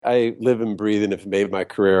I live and breathe and have made my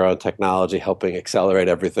career on technology, helping accelerate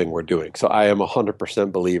everything we're doing. So I am a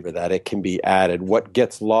 100% believer that it can be added. What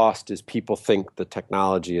gets lost is people think the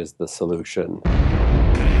technology is the solution.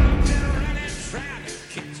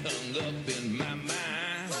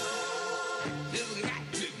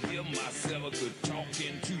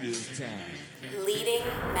 Leading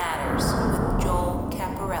Matters with Joel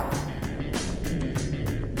Camparella.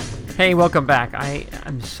 Hey, welcome back.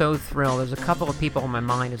 I'm so thrilled. There's a couple of people in my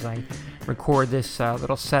mind as I record this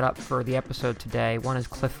little setup for the episode today. One is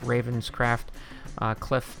Cliff Ravenscraft.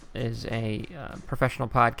 Cliff is a professional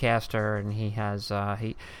podcaster, and he has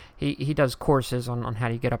he does courses on how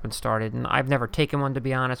to get up and started. And I've never taken one, to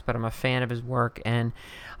be honest, but I'm a fan of his work. And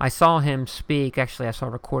I saw him speak. Actually, I saw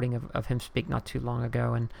a recording of him speak not too long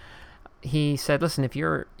ago, and he said, "Listen, if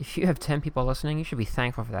you have 10 people listening, you should be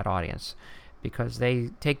thankful for that audience." Because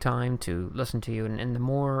they take time to listen to you, and the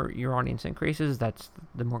more your audience increases, that's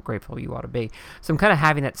the more grateful you ought to be. So I'm kind of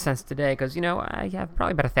having that sense today, because I have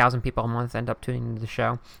probably about 1,000 people a month end up tuning into the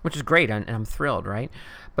show, which is great, and I'm thrilled, right?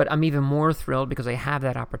 But I'm even more thrilled because I have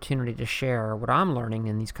that opportunity to share what I'm learning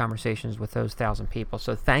in these conversations with those 1,000 people.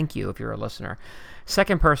 So thank you if you're a listener.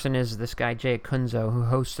 Second person is this guy Jay Acunzo, who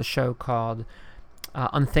hosts a show called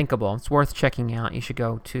Unthinkable. It's worth checking out. You should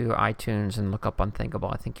go to iTunes and look up Unthinkable.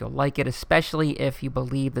 I think you'll like it, especially if you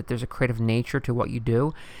believe that there's a creative nature to what you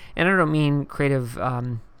do. And I don't mean creative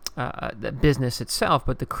the business itself,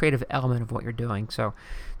 but the creative element of what you're doing. So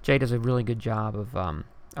Jay does a really good job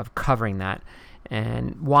of covering that.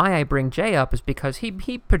 And why I bring Jay up is because he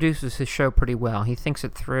produces his show pretty well. He thinks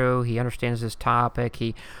it through. He understands his topic.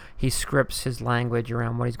 He scripts his language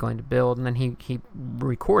around what he's going to build, and then he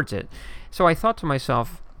records it. So I thought to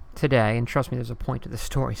myself today, and trust me, there's a point to this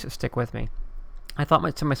story, so stick with me. I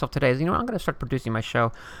thought to myself today, I'm going to start producing my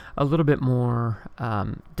show a little bit more,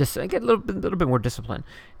 get a little bit more discipline,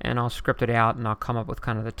 and I'll script it out, and I'll come up with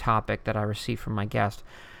kind of the topic that I receive from my guest.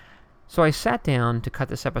 So I sat down to cut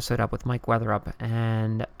this episode up with Mike Weatherup,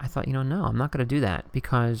 and I thought, no, I'm not going to do that,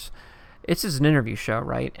 because this is an interview show,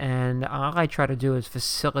 right? And all I try to do is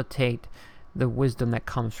facilitate the wisdom that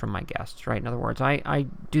comes from my guests, right? In other words, I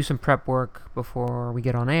do some prep work before we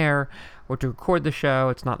get on air or to record the show.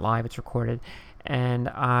 It's not live, it's recorded. And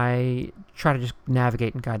I try to just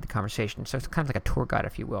navigate and guide the conversation. So it's kind of like a tour guide,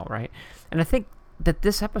 if you will, right? And I think that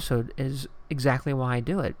this episode is exactly why I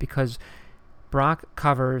do it, because Brock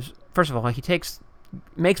covers, first of all,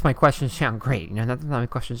 makes my questions sound great. Not that my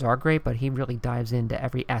questions are great, but he really dives into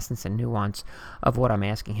every essence and nuance of what I'm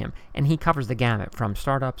asking him. And he covers the gamut from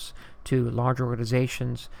startups to large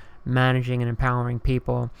organizations, managing and empowering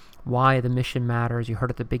people, why the mission matters. You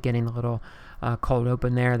heard at the beginning a little cold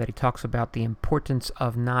open there that he talks about the importance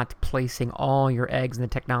of not placing all your eggs in the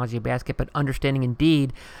technology basket, but understanding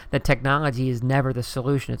indeed that technology is never the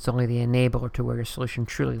solution. It's only the enabler to where your solution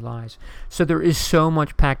truly lies. So there is so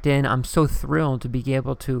much packed in. I'm so thrilled to be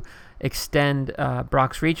able to extend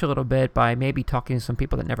Brock's reach a little bit by maybe talking to some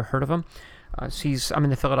people that never heard of him. I'm in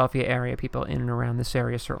the Philadelphia area. People in and around this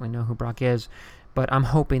area certainly know who Brock is. But I'm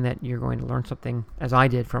hoping that you're going to learn something, as I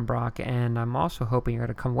did, from Brock. And I'm also hoping you're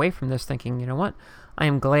going to come away from this thinking, you know what? I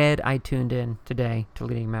am glad I tuned in today to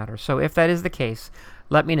Leading Matters. So if that is the case,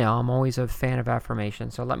 let me know. I'm always a fan of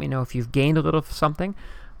affirmation. So let me know if you've gained a little something.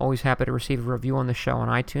 Always happy to receive a review on the show on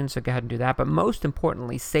iTunes, so go ahead and do that. But most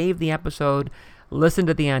importantly, save the episode, listen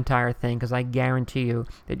to the entire thing, because I guarantee you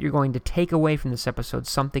that you're going to take away from this episode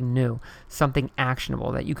something new, something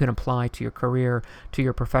actionable that you can apply to your career, to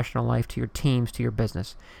your professional life, to your teams, to your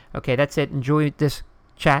business. Okay, that's it. Enjoy this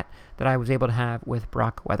chat that I was able to have with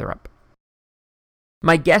Brock Weatherup.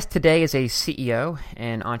 My guest today is a CEO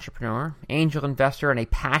and entrepreneur, angel investor, and a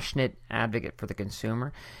passionate advocate for the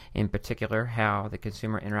consumer, in particular how the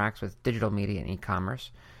consumer interacts with digital media and e-commerce.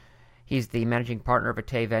 He's the managing partner of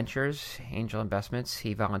Atay Ventures, Angel Investments.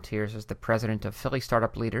 He volunteers as the president of Philly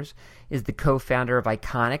Startup Leaders, is the co-founder of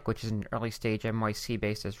Iconic, which is an early-stage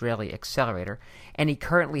NYC-based Israeli accelerator, and he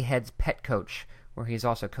currently heads Pet Coach, where he's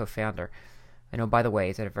also co-founder. I know, by the way,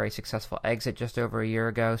 he's had a very successful exit just over a year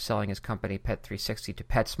ago, selling his company Pet360 to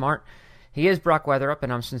PetSmart. He is Brock Weatherup,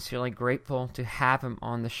 and I'm sincerely grateful to have him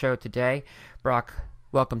on the show today. Brock,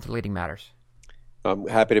 welcome to Leading Matters. I'm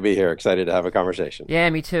happy to be here. Excited to have a conversation. Yeah,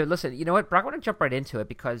 me too. Listen, you know what, Brock, I want to jump right into it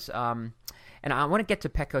because and I want to get to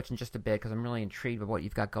Pet Coach in just a bit because I'm really intrigued with what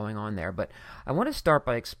you've got going on there. But I want to start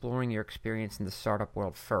by exploring your experience in the startup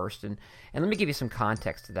world first. And let me give you some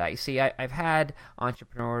context to that. You see, I've had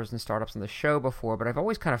entrepreneurs and startups on the show before, but I've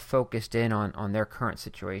always kind of focused in on their current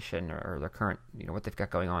situation or their current, what they've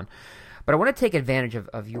got going on. But I want to take advantage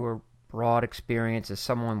of your broad experience as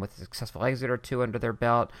someone with a successful exit or two under their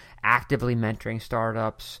belt, actively mentoring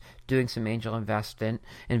startups, doing some angel investing.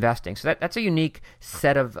 So that's a unique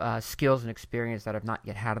set of skills and experience that I've not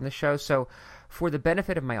yet had on the show. So for the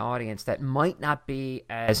benefit of my audience that might not be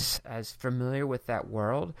as familiar with that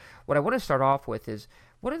world, what I want to start off with is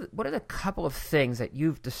what are the couple of things that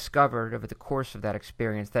you've discovered over the course of that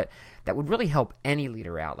experience that would really help any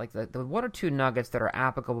leader out? Like the one or two nuggets that are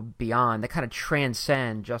applicable beyond, that kind of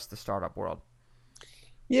transcend just the startup world.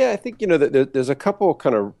 Yeah, I think, there's a couple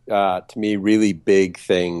kind of, to me, really big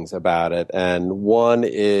things about it. And one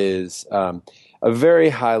is a very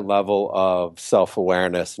high level of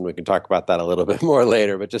self-awareness, and we can talk about that a little bit more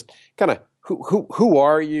later, but just kind of who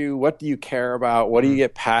are you? What do you care about? What do you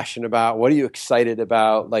get passionate about? What are you excited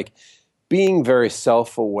about? Like being very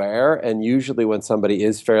self-aware, and usually when somebody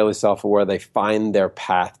is fairly self-aware, they find their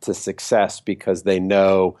path to success because they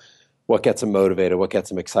know what gets them motivated, what gets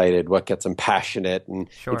them excited, what gets them passionate. And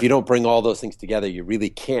if you don't bring all those things together, you really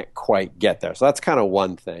can't quite get there. So that's kind of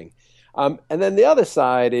one thing. And then the other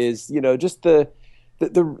side is, just the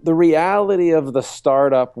reality of the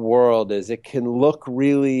startup world is it can look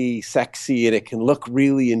really sexy and it can look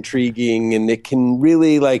really intriguing and it can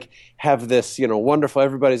really like have this, wonderful,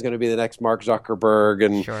 everybody's going to be the next Mark Zuckerberg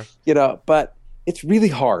and, but it's really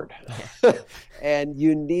hard. And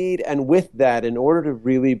with that, in order to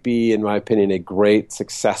really be, in my opinion, a great,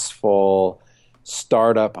 successful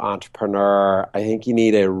startup entrepreneur, I think you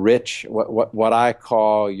need a rich, what I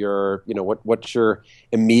call your, what's your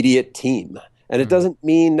immediate team. And it doesn't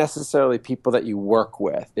mean necessarily people that you work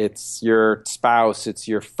with. It's your spouse, it's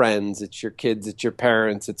your friends, it's your kids, it's your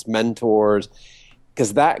parents, it's mentors.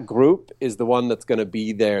 Because that group is the one that's going to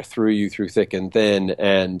be there through you through thick and thin,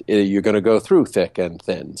 and you're going to go through thick and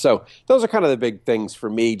thin. So those are kind of the big things for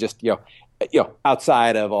me, just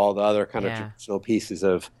outside of all the other kind of traditional pieces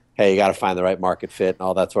of, hey, you got to find the right market fit and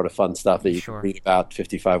all that sort of fun stuff that you can read about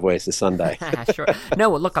 55 Ways to Sunday. Sure. No,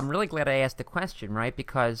 well, look, I'm really glad I asked the question, right?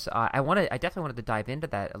 Because I definitely wanted to dive into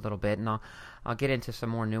that a little bit, and I'll get into some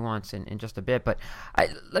more nuance in just a bit. But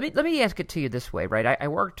let me ask it to you this way, right? I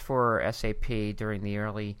worked for SAP during the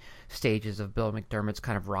early stages of Bill McDermott's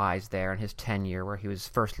kind of rise there in his tenure, where he was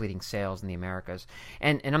first leading sales in the Americas.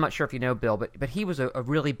 And I'm not sure if you know Bill, but he was a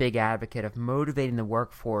really big advocate of motivating the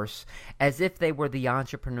workforce as if they were the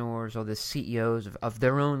entrepreneurs or the CEOs of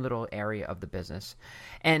their own little area of the business.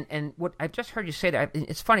 And what I've just heard you say there,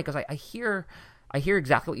 it's funny because I hear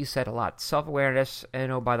exactly what you said a lot. Self-awareness,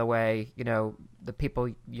 and oh, by the way, the people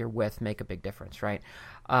you're with make a big difference, right?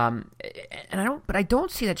 But I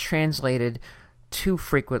don't see that translated too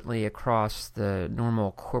frequently across the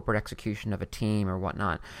normal corporate execution of a team or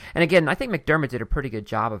whatnot. And again, I think McDermott did a pretty good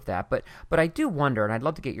job of that. But I do wonder, and I'd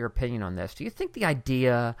love to get your opinion on this. Do you think the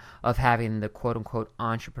idea of having the quote-unquote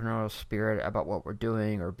entrepreneurial spirit about what we're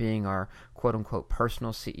doing, or being our quote-unquote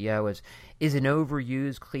personal CEO, is an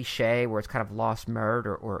overused cliche where it's kind of lost merit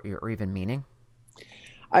or even meaning?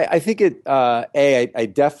 I think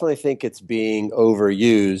I definitely think it's being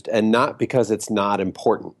overused, and not because it's not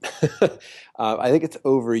important. I think it's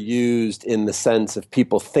overused in the sense of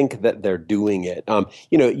people think that they're doing it.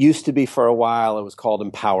 It used to be for a while, it was called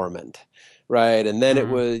empowerment, right? And then it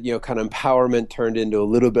was, kind of empowerment turned into a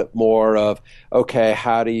little bit more of, okay,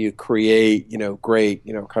 how do you create, great,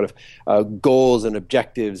 kind of goals and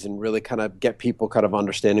objectives, and really kind of get people kind of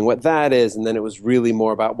understanding what that is. And then it was really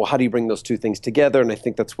more about, well, how do you bring those two things together? And I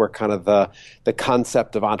think that's where kind of the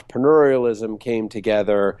concept of entrepreneurialism came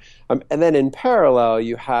together. And then in parallel,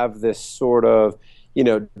 you have this sort of,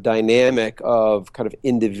 dynamic of kind of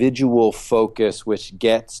individual focus, which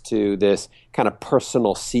gets to this kind of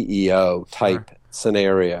personal CEO type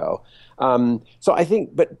scenario. So I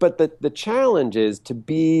think, but the challenge is to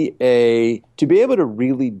be able to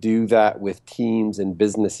really do that with teams and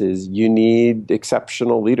businesses, you need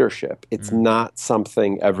exceptional leadership. It's not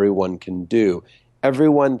something everyone can do.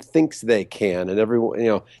 Everyone thinks they can, and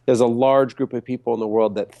everyone, there's a large group of people in the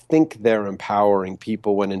world that think they're empowering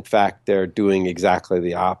people when in fact they're doing exactly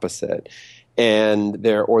the opposite. And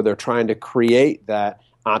they're trying to create that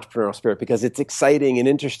entrepreneurial spirit because it's exciting and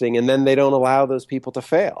interesting, and then they don't allow those people to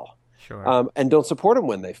fail. Sure. And don't support them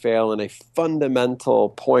when they fail. And a fundamental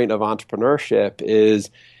point of entrepreneurship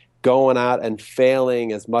is going out and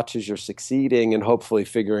failing as much as you're succeeding, and hopefully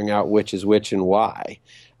figuring out which is which and why.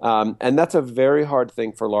 And that's a very hard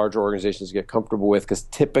thing for larger organizations to get comfortable with, because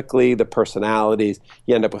typically the personalities,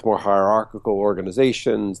 you end up with more hierarchical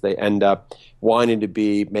organizations. They end up wanting to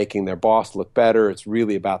be making their boss look better. It's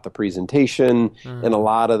really about the presentation in a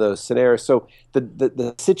lot of those scenarios. So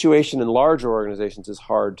the situation in larger organizations is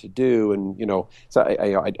hard to do. And, so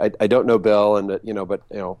I don't know Bill, and, but,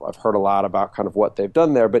 I've heard a lot about kind of what they've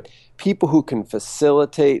done there. But people who can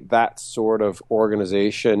facilitate that sort of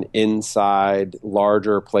organization inside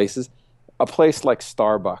larger places, a place like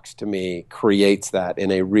Starbucks, to me, creates that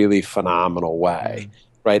in a really phenomenal way,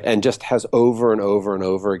 right? And just has over and over and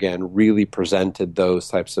over again really presented those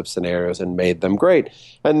types of scenarios and made them great.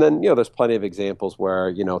 And then, there's plenty of examples where,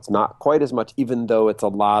 it's not quite as much, even though it's a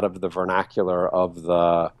lot of the vernacular of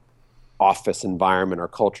the office environment or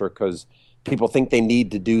culture, because people think they need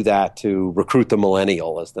to do that to recruit the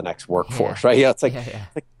millennial as the next workforce, right? Yeah, it's like,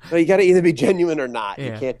 well, you got to either be genuine or not.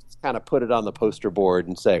 You can't just kind of put it on the poster board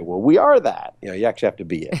and say, well, we are that. You actually have to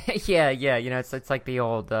be it. Yeah. It's like the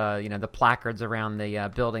old, the placards around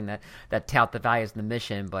the building that tout the values and the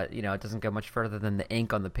mission, but, it doesn't go much further than the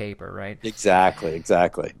ink on the paper, right? Exactly.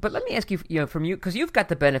 But let me ask you, from you, because you've got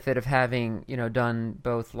the benefit of having, done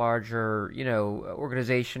both larger,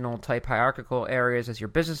 organizational type hierarchical areas as your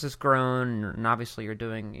business has grown. And obviously you're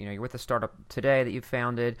doing, you're with a startup today that you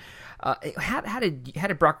founded. How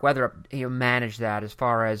did Brock Weatherup manage that as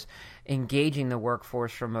far as engaging the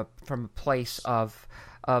workforce from a place of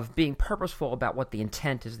being purposeful about what the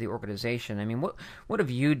intent is of the organization? I mean, what have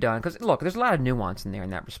you done? Because look, there's a lot of nuance in there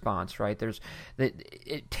in that response, right?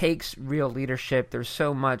 It takes real leadership. There's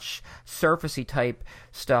so much surfacey type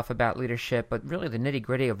stuff about leadership, but really the nitty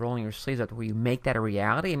gritty of rolling your sleeves up where you make that a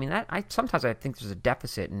reality. I mean, sometimes I think there's a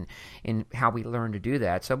deficit in how we learn to do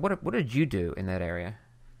that. So what did you do in that area?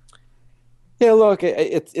 Yeah, look,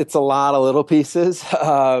 it's a lot of little pieces.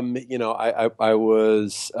 I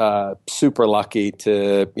was super lucky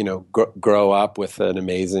to grow up with an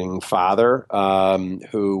amazing father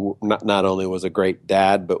who not only was a great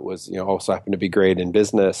dad, but was also happened to be great in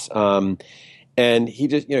business. And he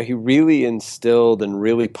just he really instilled and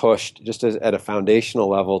really pushed, just at a foundational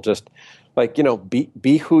level, just like,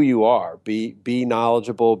 be who you are, be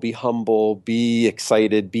knowledgeable, be humble, be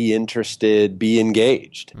excited, be interested, be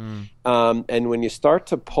engaged. And when you start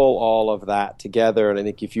to pull all of that together, and I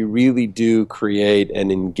think if you really do create an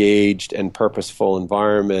engaged and purposeful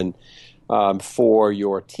environment for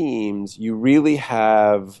your teams, you really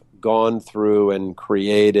have gone through and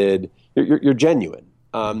created, you're genuine.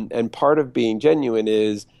 And part of being genuine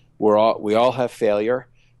is we all have failure.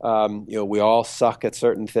 We all suck at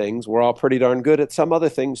certain things. We're all pretty darn good at some other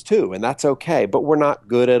things too, and that's okay. But we're not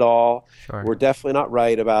good at all. Sure. We're definitely not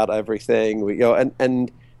right about everything.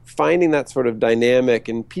 And finding that sort of dynamic,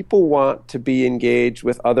 and people want to be engaged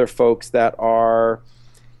with other folks that are,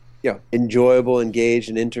 enjoyable, engaged,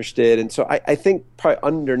 and interested. And so I think probably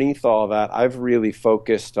underneath all of that, I've really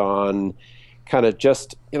focused on kind of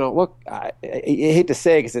just, look, I hate to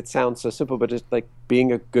say it because it sounds so simple, but just like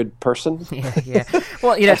being a good person. Yeah.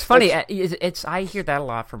 Well, it's funny. I hear that a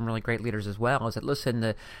lot from really great leaders as well, is that, listen,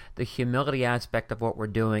 the humility aspect of what we're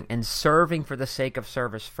doing and serving for the sake of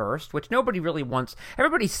service first, which nobody really wants.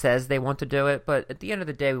 Everybody says they want to do it, but at the end of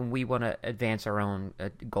the day, when we want to advance our own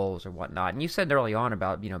goals or whatnot, and you said early on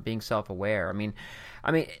about, being self-aware. I mean,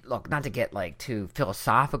 look, not to get like too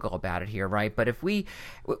philosophical about it here, right? But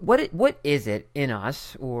what is it in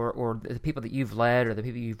us, or the people that you've led or the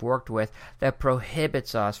people you've worked with, that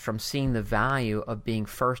prohibits us from seeing the value of being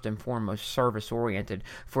first and foremost service-oriented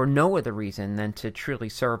for no other reason than to truly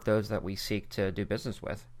serve those that we seek to do business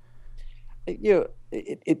with?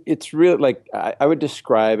 It's real. Like, I would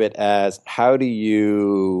describe it as, how do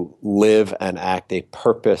you live and act a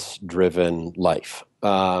purpose-driven life?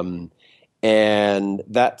 And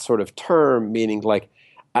that sort of term, meaning like,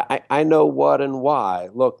 I know what and why.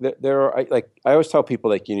 Look, there are, like, I always tell people,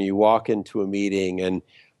 like, you walk into a meeting and,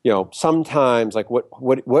 sometimes, like,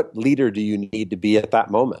 what leader do you need to be at that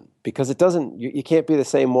moment? Because you can't be the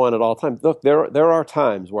same one at all times. Look, there are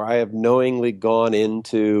times where I have knowingly gone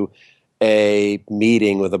into a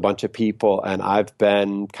meeting with a bunch of people and I've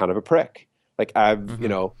been kind of a prick. Like, and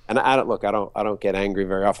I don't get angry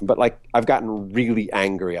very often, but like, I've gotten really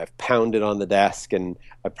angry. I've pounded on the desk, and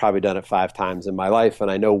I've probably done it 5 times in my life,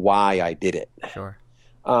 and I know why I did it. Sure.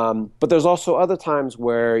 But there's also other times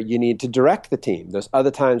where you need to direct the team. There's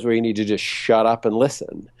other times where you need to just shut up and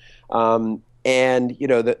listen. And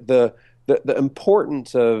the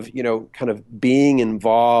importance of, kind of being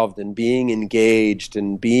involved and being engaged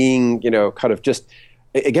and being, kind of just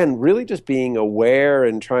again, really just being aware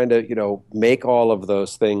and trying to, make all of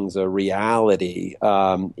those things a reality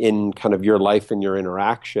in kind of your life and your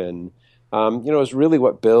interaction, is really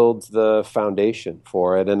what builds the foundation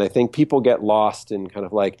for it. And I think people get lost in kind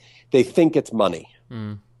of like they think it's money,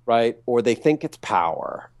 right? Or they think it's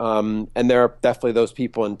power. And there are definitely those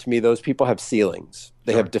people. And to me, those people have ceilings.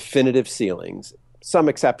 They have definitive ceilings. Some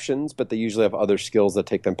exceptions, but they usually have other skills that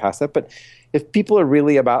take them past that. But if people are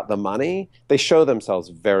really about the money, they show themselves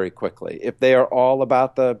very quickly. If they are all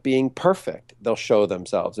about the being perfect, they'll show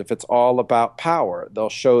themselves. If it's all about power, they'll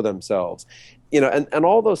show themselves. And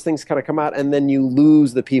all those things kind of come out, and then you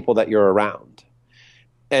lose the people that you're around.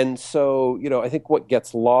 And so, I think what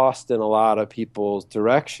gets lost in a lot of people's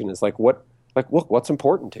direction is what's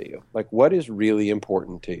important to you? Like, what is really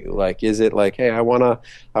important to you? Like, is it like, hey, I want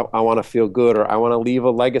to feel good, or I want to leave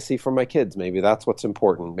a legacy for my kids? Maybe that's what's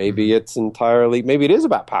important. Maybe maybe it is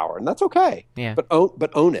about power, and that's okay. Yeah. But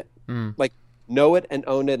own it. Like, know it and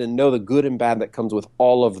own it, and know the good and bad that comes with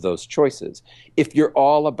all of those choices. If you're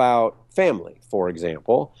all about family, for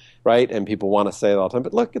example, right? And people want to say it all the time,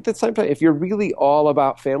 but look, at the same time, if you're really all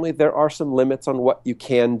about family, there are some limits on what you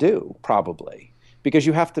can do, probably, because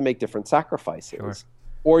you have to make different sacrifices. Sure.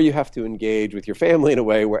 Or you have to engage with your family in a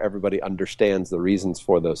way where everybody understands the reasons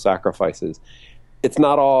for those sacrifices. It's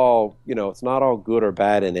not all good or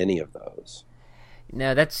bad in any of those.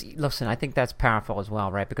 No, listen, I think that's powerful as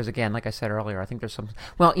well, right? Because again, like I said earlier, I think there's some,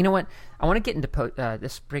 well, you know what? I want to get into,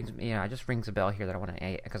 this brings me, it just rings a bell here that I want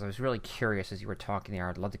to, because I was really curious as you were talking there.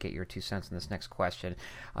 I'd love to get your 2 cents on this next question.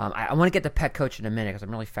 I want to get to pet coach in a minute because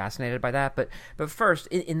I'm really fascinated by that. But first,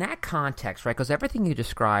 in that context, right? Because everything you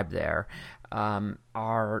described there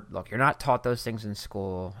look, you're not taught those things in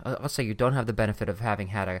school. Let's say you don't have the benefit of having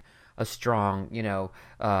had a strong,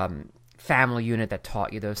 family unit that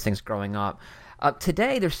taught you those things growing up.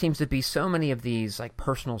 Today, there seems to be so many of these like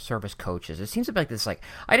personal service coaches. It seems to be like this. Like,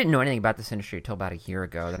 I didn't know anything about this industry until about a year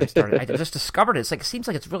ago. Then I just discovered it. It seems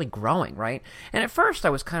like it's really growing, right? And at first, I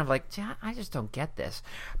was kind of like, I just don't get this.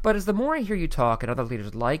 But as the more I hear you talk and other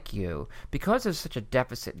leaders like you, because there's such a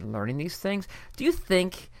deficit in learning these things, do you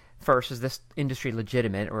think, first, is this industry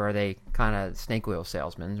legitimate, or are they kind of snake oil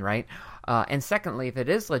salesmen, right? And secondly, if it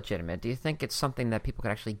is legitimate, do you think it's something that people could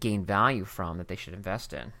actually gain value from, that they should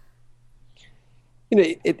invest in?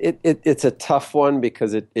 It's a tough one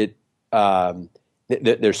because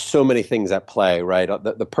there's so many things at play, right?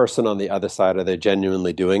 The person on the other side, are they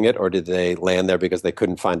genuinely doing it, or did they land there because they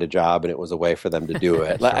couldn't find a job and it was a way for them to do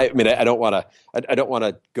it? Sure. I don't want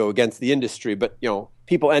to go against the industry, but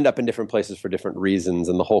people end up in different places for different reasons,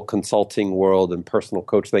 and the whole consulting world and personal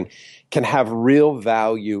coach thing can have real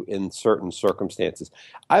value in certain circumstances.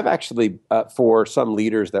 I've actually, for some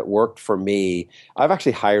leaders that worked for me, I've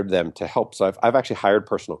actually hired them to help. So I've actually hired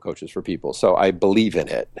personal coaches for people. So I believe in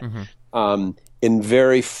it. In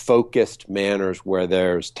very focused manners where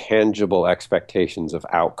there's tangible expectations of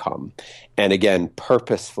outcome. And again,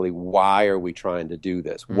 purposefully, why are we trying to do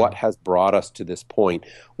this? What has brought us to this point?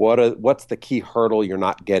 What's the key hurdle you're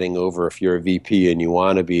not getting over if you're a VP and you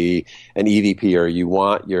want to be an EVP, or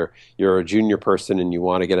you're a junior person and you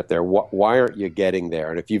want to get up there? Why aren't you getting there?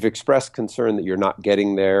 And if you've expressed concern that you're not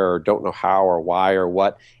getting there, or don't know how or why or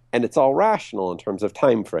what, and it's all rational in terms of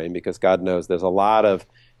time frame, because God knows there's a lot of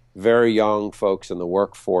very young folks in the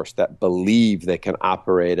workforce that believe they can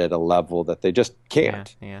operate at a level that they just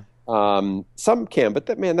can't. Yeah. Some can, but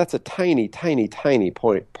that's a tiny, tiny, tiny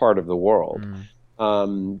part of the world.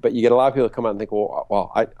 But you get a lot of people that come out and think,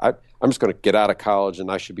 well, I'm just going to get out of college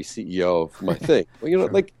and I should be CEO of my thing. Well,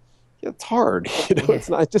 sure. It's hard. It's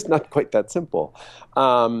just not quite that simple.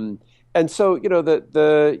 And so,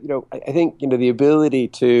 I think, the ability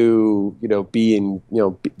to, be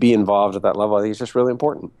involved at that level, I think is just really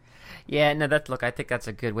important. Yeah, no, I think that's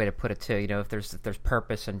a good way to put it too. If there's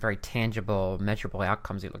purpose and very tangible, measurable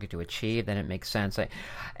outcomes you're looking to achieve, then it makes sense.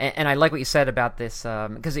 And I like what you said about this,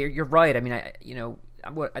 because you're right. I mean,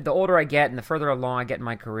 the older I get and the further along I get in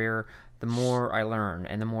my career, the more I learn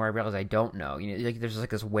and the more I realize I don't know. There's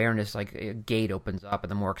this awareness, like a gate opens up,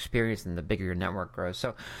 and the more experience and the bigger your network grows.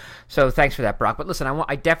 So thanks for that, Brock. But listen,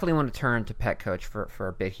 I definitely want to turn to Pet Coach for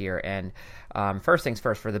a bit here. And first things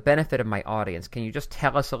first, for the benefit of my audience, can you just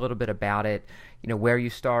tell us a little bit about it? Where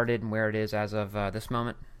you started and where it is as of this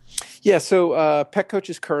moment? Yeah, so Pet Coach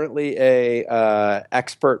is currently a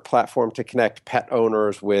expert platform to connect pet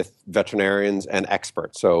owners with veterinarians and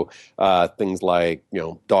experts. So things like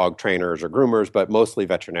dog trainers or groomers, but mostly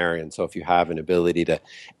veterinarians. So if you have an ability to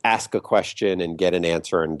ask a question and get an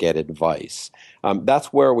answer and get advice, that's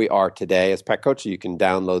where we are today as Pet Coach. So you can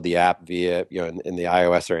download the app via in the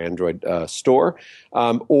iOS or Android store,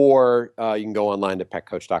 or you can go online to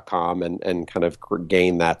petcoach.com and kind of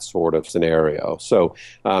gain that sort of scenario. So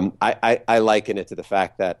I liken it to the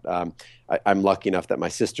fact that I'm lucky enough that my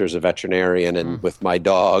sister's a veterinarian, and with my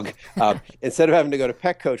dog, instead of having to go to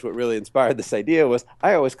Pet Coach, what really inspired this idea was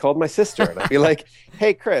I always called my sister, and I'd be like,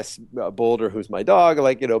 "Hey, Chris, Boulder, who's my dog,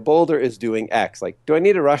 Boulder is doing X. Like, do I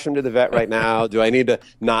need to rush him to the vet right now? Do I need to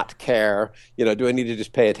not care? Do I need to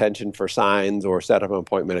just pay attention for signs or set up an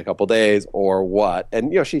appointment in a couple days or what?"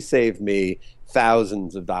 And she saved me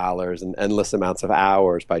thousands of dollars and endless amounts of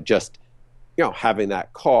hours by just having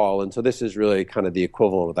that call. And so this is really kind of the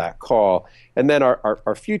equivalent of that call. And then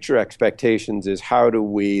our future expectations is how do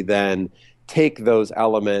we then take those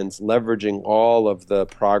elements, leveraging all of the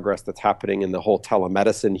progress that's happening in the whole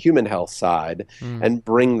telemedicine human health side, and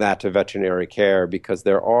bring that to veterinary care, because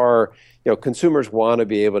there are, consumers want to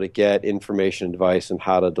be able to get information, advice on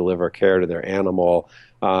how to deliver care to their animal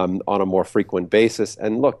on a more frequent basis.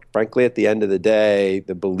 And look, frankly, at the end of the day,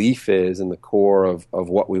 the belief is in the core of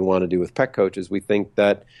what we want to do with Pet Coach is we think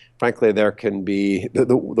that, frankly, there can be,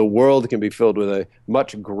 the world can be filled with a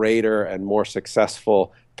much greater and more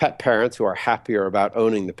successful pet parents who are happier about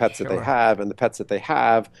owning the pets that they have, and the pets that they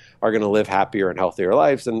have are going to live happier and healthier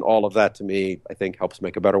lives. And all of that, to me, I think helps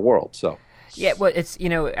make a better world. So. Yeah, well, it's,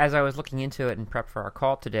 as I was looking into it and prep for our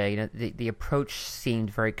call today, the approach seemed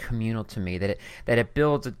very communal to me, that it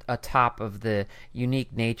builds atop of the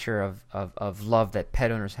unique nature of love that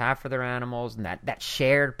pet owners have for their animals, and that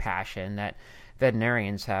shared passion that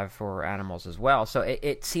veterinarians have for animals as well. So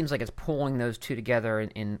it seems like it's pulling those two together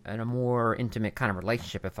in a more intimate kind of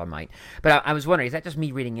relationship, if I might. But I was wondering, is that just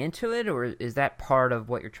me reading into it, or is that part of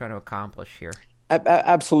what you're trying to accomplish here?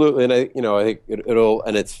 Absolutely, and I think it'll,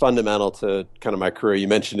 and it's fundamental to kind of my career. You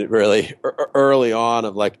mentioned it really early on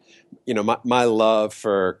of my love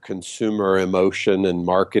for consumer emotion and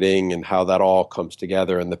marketing and how that all comes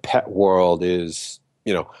together, and the pet world is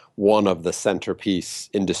one of the centerpiece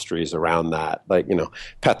industries around that.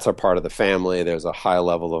 Pets are part of the family. There's a high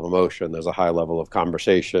level of emotion. There's a high level of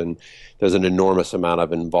conversation. There's an enormous amount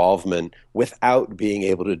of involvement without being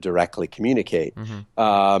able to directly communicate.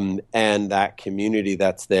 And that community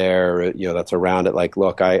that's there, that's around it. Like,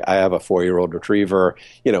 look, I have a 4-year-old retriever.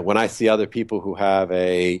 When I see other people who have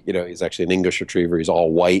he's actually an English retriever. He's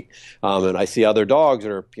all white. And I see other dogs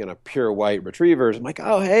that are, pure white retrievers. I'm like,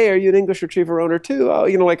 oh, hey, are you an English retriever owner too? Oh,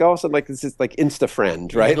 all of a sudden, this is like Insta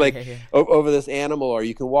friend, right? Over this animal, or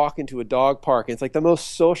you can walk into a dog park and it's like the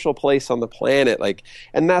most social place on the planet.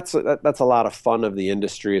 And that's a lot of fun of the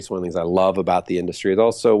industry. It's one of the things I love about the industry. It's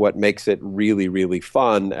also what makes it really, really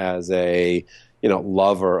fun as a,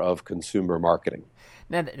 lover of consumer marketing.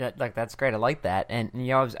 No, that's great. I like that, and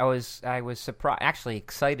I was surprised, actually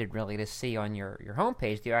excited, really, to see on your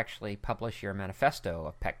homepage you actually publish your manifesto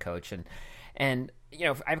of Pet Coach, and I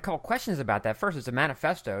have a couple questions about that. First, it's a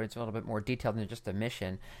manifesto. It's a little bit more detailed than just a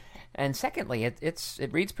mission. And secondly, it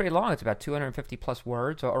reads pretty long. It's about 250 plus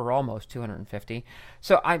words, or almost 250.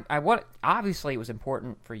 So obviously it was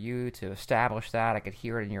important for you to establish that. I could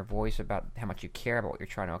hear it in your voice about how much you care about what you're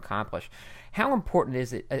trying to accomplish. How important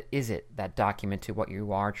is it that document to what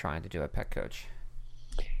you are trying to do at Pet Coach?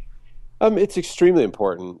 It's extremely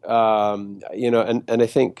important, and I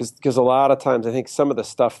think because a lot of times I think some of the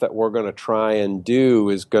stuff that we're going to try and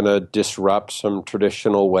do is going to disrupt some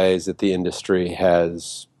traditional ways that the industry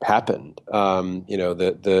has happened.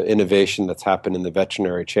 The innovation that's happened in the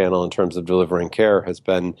veterinary channel in terms of delivering care has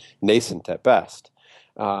been nascent at best.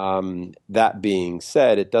 That being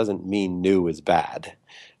said, it doesn't mean new is bad.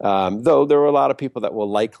 Though there are a lot of people that will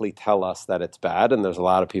likely tell us that it's bad, and there's a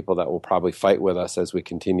lot of people that will probably fight with us as we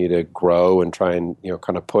continue to grow and try and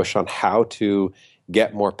kind of push on how to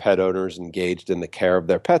get more pet owners engaged in the care of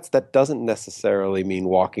their pets. That doesn't necessarily mean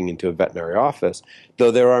walking into a veterinary office,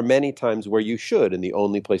 though there are many times where you should, and the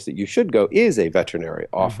only place that you should go is a veterinary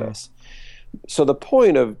office. So the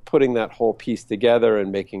point of putting that whole piece together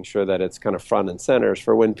and making sure that it's kind of front and center is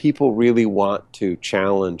for when people really want to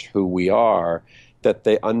challenge who we are, that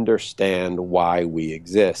they understand why we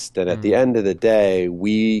exist. And at the end of the day,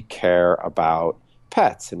 we care about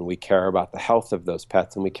pets, and we care about the health of those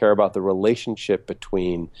pets, and we care about the relationship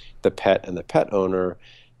between the pet and the pet owner.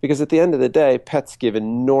 Because at the end of the day, pets give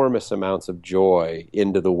enormous amounts of joy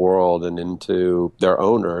into the world and into their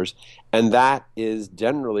owners. And that is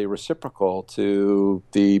generally reciprocal to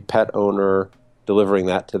the pet owner delivering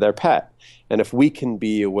that to their pet. And if we can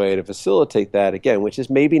be a way to facilitate that, again, which is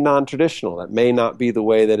maybe non-traditional, that may not be the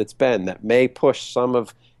way that it's been, that may push some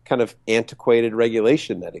of kind of antiquated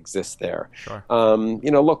regulation that exists there. Sure.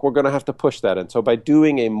 Look, we're going to have to push that. And so by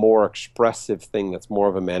doing a more expressive thing that's more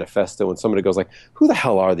of a manifesto, when somebody goes like, who the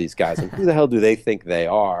hell are these guys? And who the hell do they think they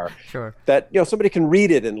are? Sure. That, somebody can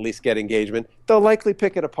read it and at least get engagement. They'll likely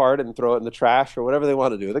pick it apart and throw it in the trash or whatever they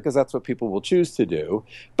want to do with it, because that's what people will choose to do.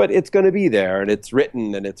 But it's going to be there, and it's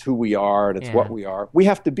written, and it's who we are, and it's what we are. We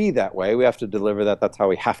have to be that way. We have to deliver that. That's how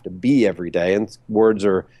we have to be every day. And words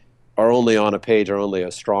are only on a page, are only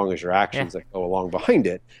as strong as your actions that go along behind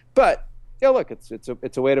it. But look,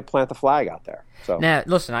 it's a way to plant the flag out there. So now,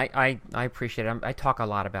 listen, I appreciate it. I talk a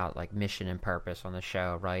lot about like mission and purpose on the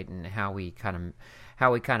show, right, and how we kind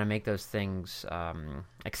of make those things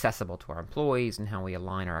accessible to our employees and how we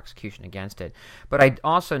align our execution against it. But I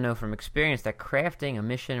also know from experience that crafting a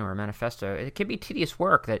mission or a manifesto, it can be tedious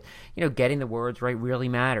work. That getting the words right really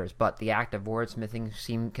matters, but the act of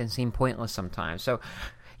wordsmithing can seem pointless sometimes. So.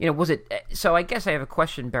 So I guess I have a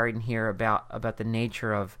question buried in here about the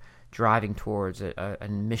nature of driving towards a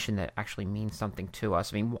mission that actually means something to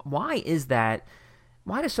us. I mean, why is that?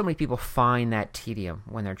 Why do so many people find that tedium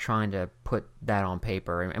when they're trying to put that on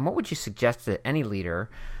paper? And what would you suggest to any leader,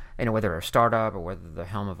 whether a startup or whether the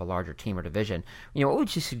helm of a larger team or division, what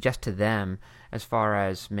would you suggest to them as far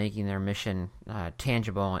as making their mission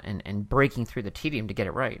tangible and breaking through the tedium to get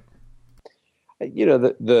it right?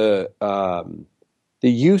 The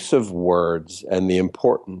use of words and the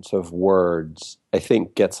importance of words, I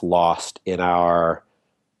think, gets lost in our,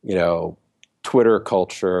 Twitter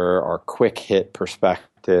culture, our quick hit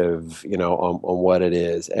perspective, on what it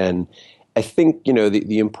is. And I think,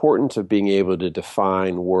 the importance of being able to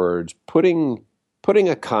define words, putting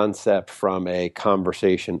a concept from a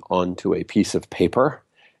conversation onto a piece of paper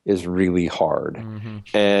is really hard.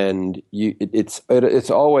 Mm-hmm. And it's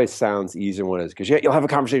always sounds easier when it's, because you'll have a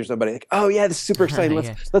conversation with somebody like, oh yeah, this is super exciting.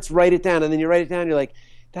 Let's write it down. And then you write it down. You're like,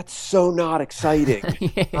 that's so not exciting.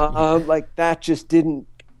 Like that just didn't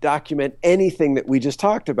document anything that we just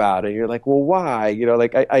talked about. And you're like, well, why?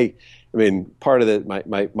 I mean, part of it,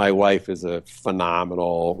 my wife is a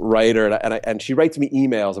phenomenal writer, and she writes me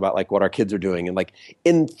emails about like what our kids are doing, and like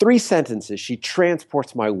in 3 sentences, she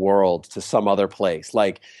transports my world to some other place.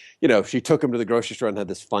 Like, she took him to the grocery store and had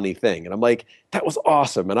this funny thing, and I'm like, that was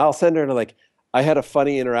awesome. And I'll send her and like, I had a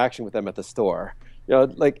funny interaction with them at the store.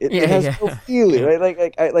 It has no feeling,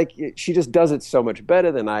 right? Like she just does it so much better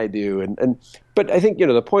than I do. But I think,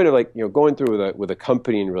 the point of going through with a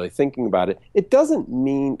company and really thinking about it, it doesn't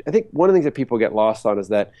mean, I think one of the things that people get lost on is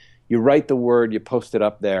that you write the word, you post it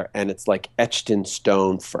up there, and it's like etched in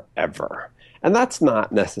stone forever. And that's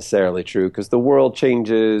not necessarily true, because the world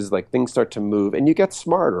changes, like things start to move, and you get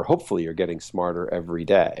smarter. Hopefully you're getting smarter every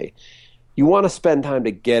day. You want to spend time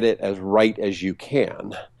to get it as right as you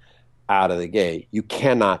can out of the gate. You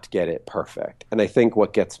cannot get it perfect. And I think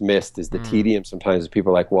what gets missed is the tedium sometimes.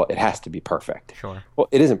 People are like, well, it has to be perfect. Sure. Well,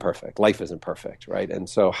 it isn't perfect. Life isn't perfect, right? And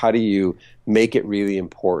so how do you make it really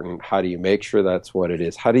important? How do you make sure that's what it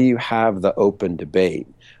is? How do you have the open debate?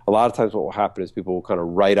 A lot of times what will happen is people will kind of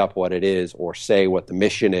write up what it is or say what the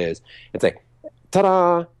mission is and say,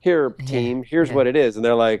 ta-da, here, team, here's what it is. And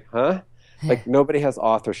they're like, huh? Like nobody has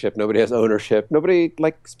authorship, nobody has ownership, nobody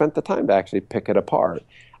like spent the time to actually pick it apart.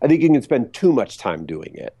 I think you can spend too much time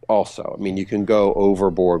doing it also. I mean, you can go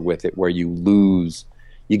overboard with it where you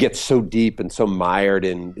get so deep and so mired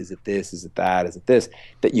in, is it this, is it that, is it this,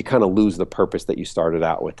 that you kind of lose the purpose that you started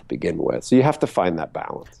out with to begin with. So you have to find that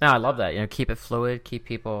balance. No, I love that. Keep it fluid, keep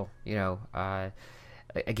people,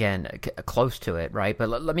 close to it, right? But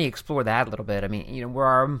let me explore that a little bit. I mean, where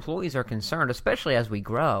our employees are concerned, especially as we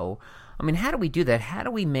grow, I mean, how do we do that? How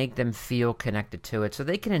do we make them feel connected to it so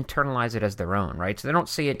they can internalize it as their own, right? So they don't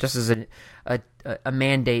see it just as a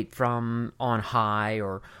mandate from on high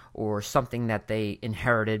or something that they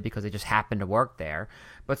inherited because they just happened to work there,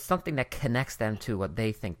 but something that connects them to what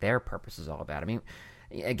they think their purpose is all about. I mean,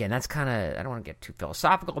 again, that's kind of, I don't want to get too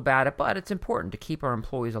philosophical about it, but it's important to keep our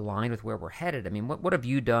employees aligned with where we're headed. I mean, what have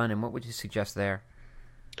you done, and what would you suggest there?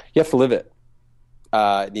 You have to live it.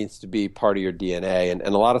 It needs to be part of your DNA. And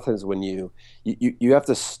a lot of times when you have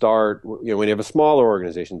to start, when you have a smaller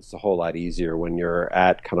organization, it's a whole lot easier. When you're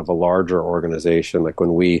at kind of a larger organization, like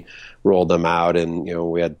when we rolled them out and,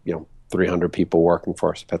 we had, 300 people working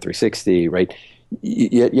for us at Pet360, right?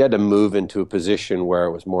 you had to move into a position where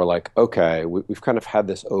it was more like, okay, we've kind of had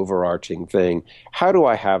this overarching thing. How do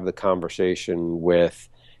I have the conversation with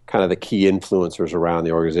kind of the key influencers around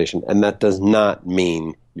the organization? And that does not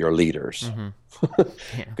mean your leaders. Mm-hmm.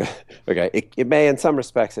 Yeah. Okay, it may in some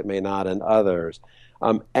respects, it may not in others.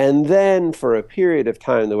 And then for a period of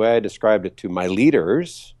time, the way I described it to my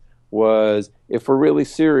leaders was, if we're really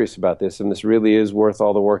serious about this and this really is worth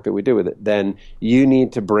all the work that we do with it, then you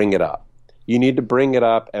need to bring it up. You need to bring it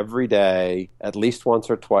up every day, at least once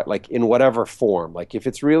or twice, like in whatever form. Like if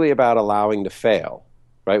it's really about allowing to fail,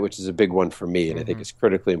 right, which is a big one for me, and I think it's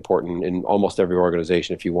critically important in almost every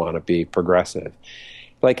organization if you want to be progressive.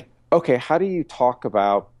 Like, okay, how do you talk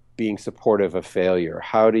about being supportive of failure?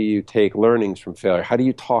 How do you take learnings from failure? How do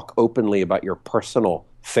you talk openly about your personal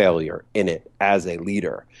failure in it as a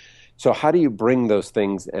leader? So how do you bring those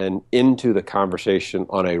things into the conversation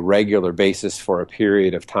on a regular basis for a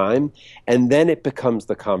period of time? And then it becomes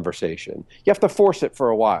the conversation. You have to force it for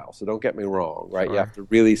a while, so don't get me wrong, right? Sure. You have to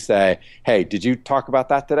really say, hey, did you talk about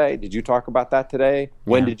that today? Did you talk about that today?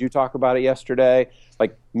 When did you talk about it yesterday?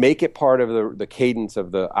 Like, make it part of the cadence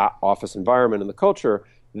of the office environment and the culture.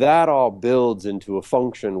 That all builds into a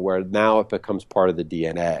function where now it becomes part of the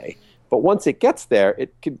DNA. But once it gets there,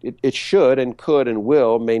 it should and could and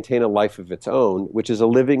will maintain a life of its own, which is a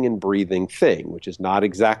living and breathing thing, which is not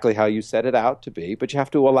exactly how you set it out to be, but you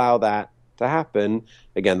have to allow that to happen.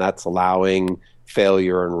 Again, that's allowing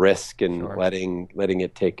failure and risk and Sure. letting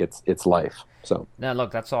it take its life. So No,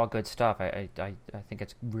 look, that's all good stuff. I think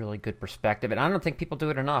it's really good perspective, and I don't think people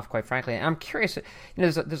do it enough, quite frankly. And I'm curious.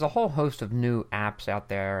 There's a whole host of new apps out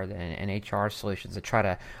there and HR solutions that try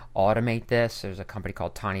to automate this. There's a company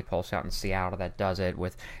called Tiny Pulse out in Seattle that does it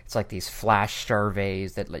with. It's like these flash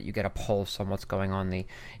surveys that let you get a pulse on what's going on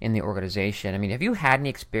in the organization. I mean, have you had any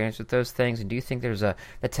experience with those things? And do you think the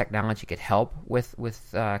technology could help with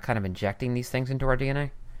kind of injecting these things into our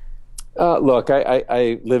DNA? Look,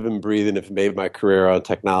 I live and breathe and have made my career on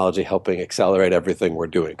technology helping accelerate everything we're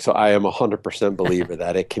doing. So I am 100% believer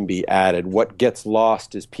that it can be added. What gets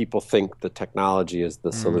lost is people think the technology is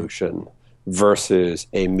the solution versus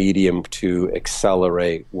a medium to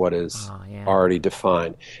accelerate what is already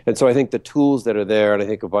defined. And so I think the tools that are there, and I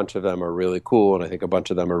think a bunch of them are really cool, and I think a bunch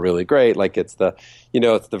of them are really great. Like it's the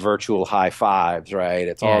virtual high fives, right?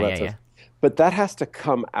 It's all that stuff. But that has to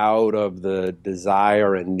come out of the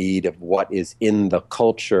desire and need of what is in the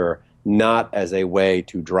culture, not as a way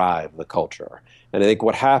to drive the culture. And I think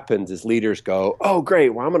what happens is leaders go, oh, great,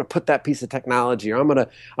 well, I'm going to put that piece of technology, or I'm going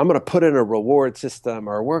to put in a reward system,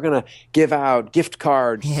 or we're going to give out gift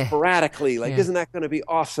cards sporadically. Like, isn't that going to be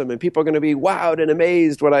awesome? And people are going to be wowed and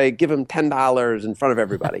amazed when I give them $10 in front of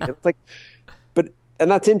everybody. It's like, and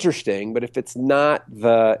that's interesting, but if it's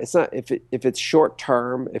if it's short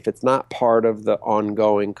term, if it's not part of the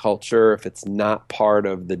ongoing culture, if it's not part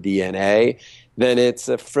of the DNA, then it's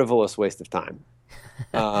a frivolous waste of time.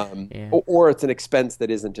 Or it's an expense that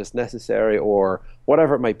isn't just necessary, or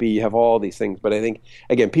whatever it might be. You have all these things. But I think,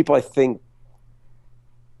 again,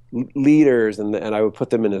 leaders, and I would put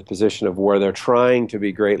them in a position of where they're trying to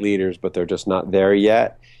be great leaders, but they're just not there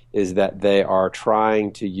yet, is that they are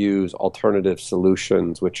trying to use alternative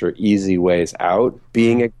solutions, which are easy ways out.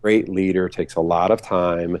 Being a great leader takes a lot of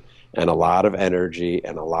time and a lot of energy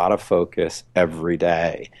and a lot of focus every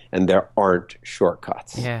day, and there aren't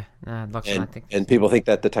shortcuts. And people think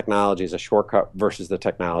that the technology is a shortcut versus the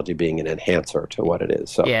technology being an enhancer to what it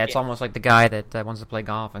is. So it's almost like the guy that wants to play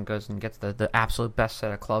golf and goes and gets the absolute best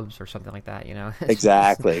set of clubs or something like that.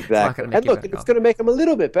 Exactly. And look, it's going to make him a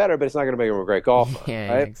little bit better, but it's not going to make him a great golfer.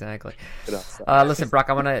 Right? Exactly. Listen, Brock,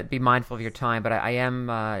 I want to be mindful of your time, but I am,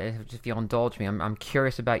 if you'll indulge me, I'm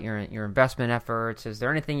curious about your investment efforts. Is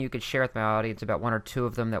there anything you could share with my audience about one or two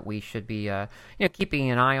of them that we should be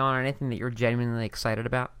keeping an eye on, or anything that you're genuinely excited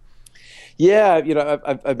about? Yeah,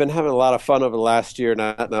 I've been having a lot of fun over the last year.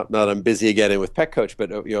 Not I'm busy again with Pet Coach,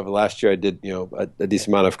 but over the last year I did a decent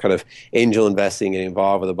amount of kind of angel investing and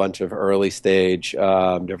involved with a bunch of early stage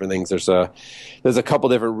different things. There's a couple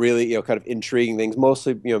different really kind of intriguing things.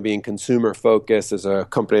 Mostly being consumer focused. There's a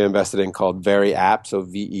company I invested in called Veryapt, so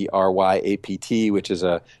VERYAPT, which is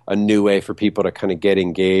a new way for people to kind of get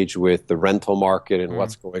engaged with the rental market and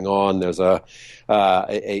what's going on. There's I'll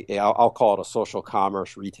call it a social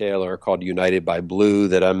commerce retailer called United by Blue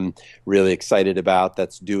that I'm really excited about.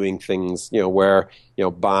 That's doing things, where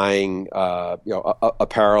buying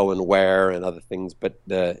apparel and wear and other things, but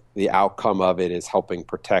the outcome of it is helping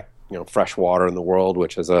protect fresh water in the world,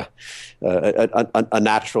 which is a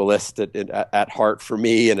naturalist at heart for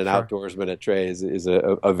me, and an Sure. outdoorsman at Trey is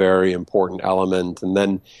a very important element. And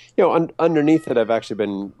then, underneath it, I've actually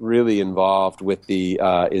been really involved with the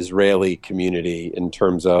Israeli community in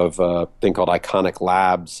terms of a thing called Iconic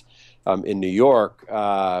Labs in New York,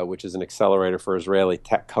 which is an accelerator for Israeli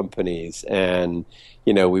tech companies. And,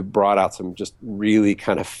 we brought out some just really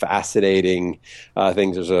kind of fascinating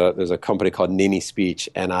things. There's a company called NiniSpeech,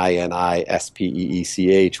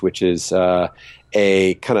 NINISPEECH, which is a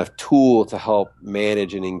kind of tool to help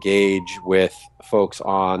manage and engage with folks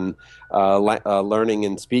on learning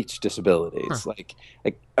and speech disabilities. Like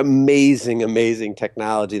amazing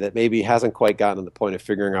technology that maybe hasn't quite gotten to the point of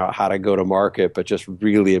figuring out how to go to market, but just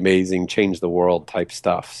really amazing, change the world type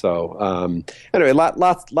stuff. So anyway,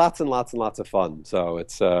 lots and lots of fun. So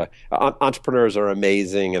it's entrepreneurs are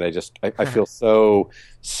amazing, and I feel so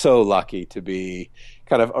lucky to be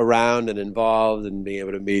kind of around and involved and being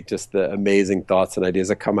able to meet just the amazing thoughts and ideas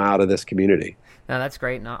that come out of this community. No, that's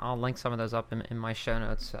great, and I'll link some of those up in my show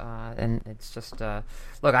notes. And it's just,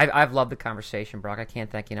 look, I've loved the conversation, Brock. I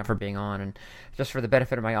can't thank you enough for being on. And just for the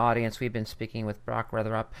benefit of my audience, we've been speaking with Brock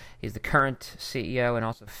Retherup. He's the current CEO and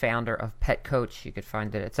also founder of Pet Coach. You could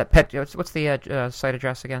find it. It's at Pet. What's the site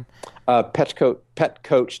address again?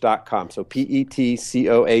 Petcoach.com. So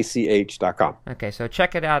PETCOACH.com. Okay, so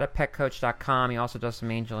check it out at petcoach.com. He also does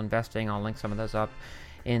some angel investing. I'll link some of those up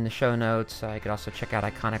in the show notes. You could also check out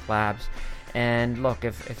Iconic Labs. And look,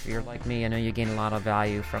 if you're like me, I know you gain a lot of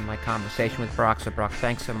value from my conversation with Brock. So Brock,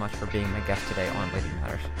 thanks so much for being my guest today on Leading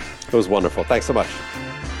Matters. It was wonderful. Thanks so much.